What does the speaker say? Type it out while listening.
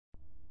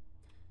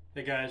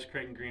Hey guys,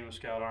 Creighton Green with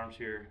Scout Arms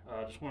here.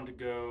 Just wanted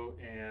to go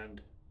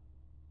and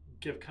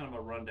give kind of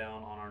a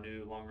rundown on our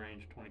new long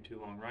range 22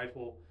 long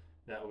rifle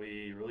that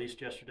we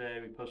released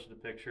yesterday. We posted a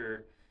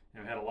picture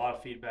and we had a lot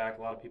of feedback,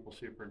 a lot of people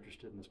super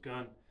interested in this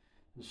gun.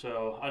 And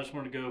so I just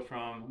wanted to go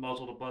from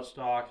muzzle to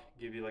buttstock,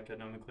 give you like a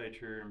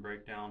nomenclature and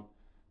breakdown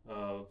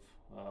of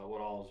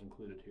what all is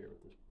included here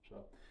with this. So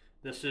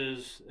this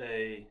is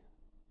a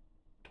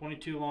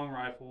 22 long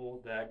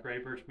rifle that Grey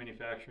Birch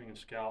Manufacturing and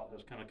Scout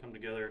has kind of come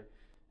together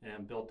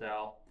and built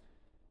out.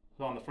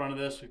 So on the front of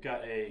this, we've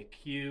got a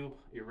Q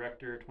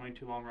Erector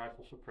 22 long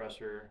rifle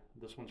suppressor.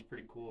 This one's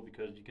pretty cool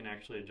because you can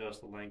actually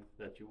adjust the length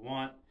that you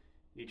want.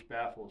 Each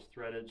baffle is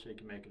threaded, so you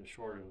can make it as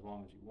short or as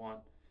long as you want.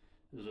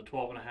 This is a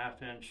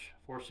 12.5-inch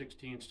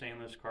 416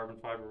 stainless carbon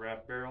fiber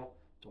wrap barrel.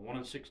 It's a 1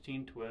 in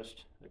 16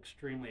 twist,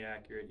 extremely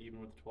accurate even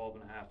with the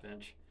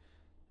 12.5-inch.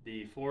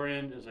 The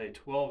forend is a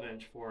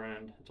 12-inch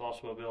forend. It's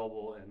also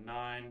available in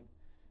 9.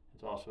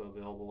 It's also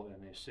available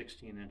in a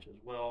 16-inch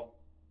as well.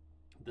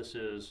 This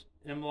is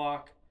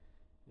M-LOK.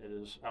 It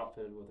is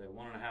outfitted with a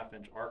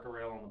 1.5-inch Arca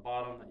rail on the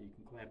bottom that you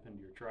can clamp into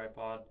your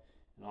tripod,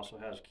 and also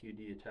has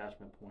QD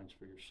attachment points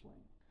for your sling.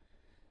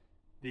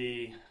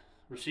 The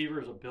receiver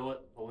is a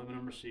billet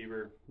aluminum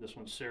receiver. This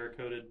one's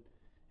Cerakoted,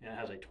 and it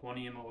has a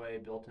 20 MOA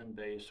built-in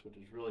base, which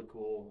is really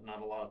cool.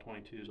 Not a lot of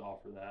 22s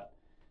offer that.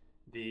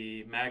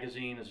 The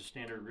magazine is a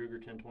standard Ruger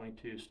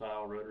 1022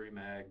 style rotary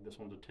mag. This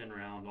one's a 10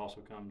 round, also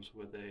comes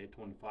with a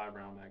 25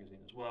 round magazine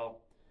as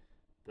well.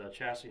 The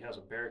chassis has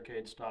a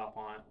barricade stop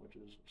on it, which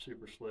is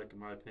super slick in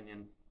my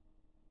opinion.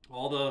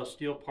 All the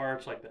steel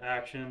parts like the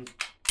action,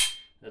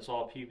 that's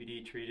all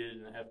PVD treated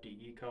in an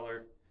FDE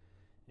color.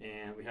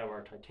 And we have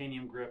our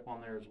titanium grip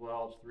on there as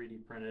well. It's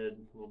 3D printed,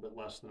 a little bit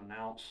less than an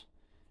ounce.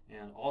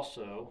 And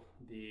also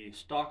the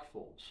stock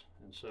folds.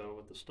 And so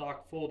with the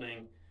stock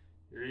folding,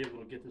 you're able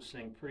to get this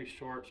thing pretty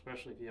short,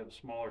 especially if you have a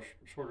smaller,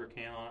 shorter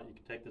can on it. You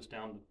can take this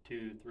down to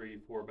 2, 3,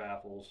 4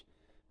 baffles,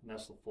 and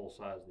that's the full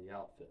size of the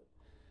outfit.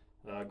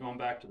 Going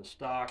back to the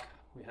stock,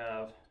 we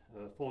have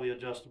a fully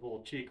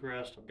adjustable cheek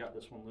rest. I've got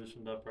this one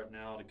loosened up right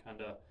now to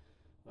kind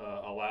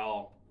of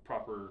allow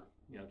proper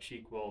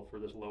cheek weld for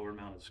this lower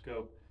mounted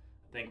scope.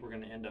 I think we're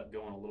going to end up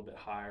going a little bit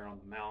higher on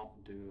the mount,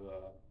 do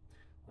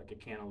like a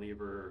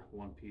cantilever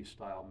one-piece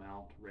style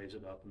mount, raise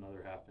it up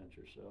another 1/2 inch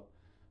or so.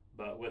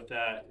 But with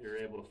that, you're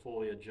able to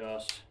fully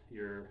adjust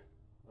your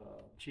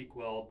cheek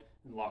weld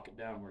and lock it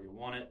down where you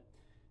want it.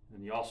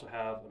 And you also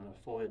have a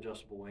fully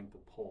adjustable length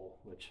of pull,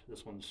 which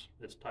this one's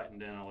it's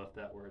tightened in. I left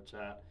that where it's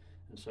at.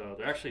 And so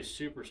they're actually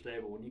super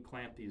stable. When you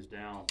clamp these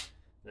down,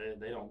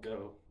 they don't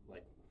go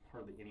like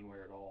hardly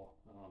anywhere at all.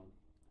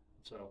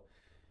 So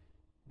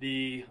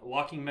the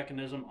locking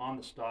mechanism on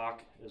the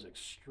stock is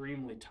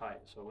extremely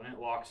tight. So when it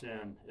locks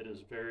in, it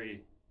is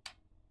very,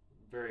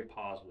 very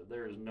positive.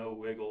 There is no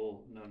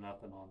wiggle, no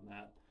nothing on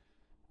that.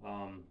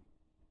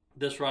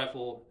 This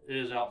rifle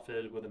is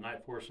outfitted with a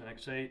Nightforce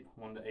NX8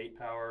 1-to-8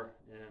 power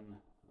in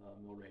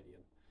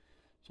mil-radian.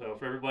 So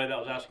for everybody that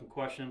was asking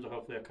questions,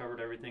 hopefully I covered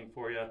everything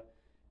for you.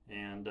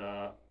 And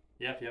yeah,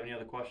 if you have any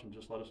other questions,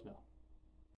 just let us know.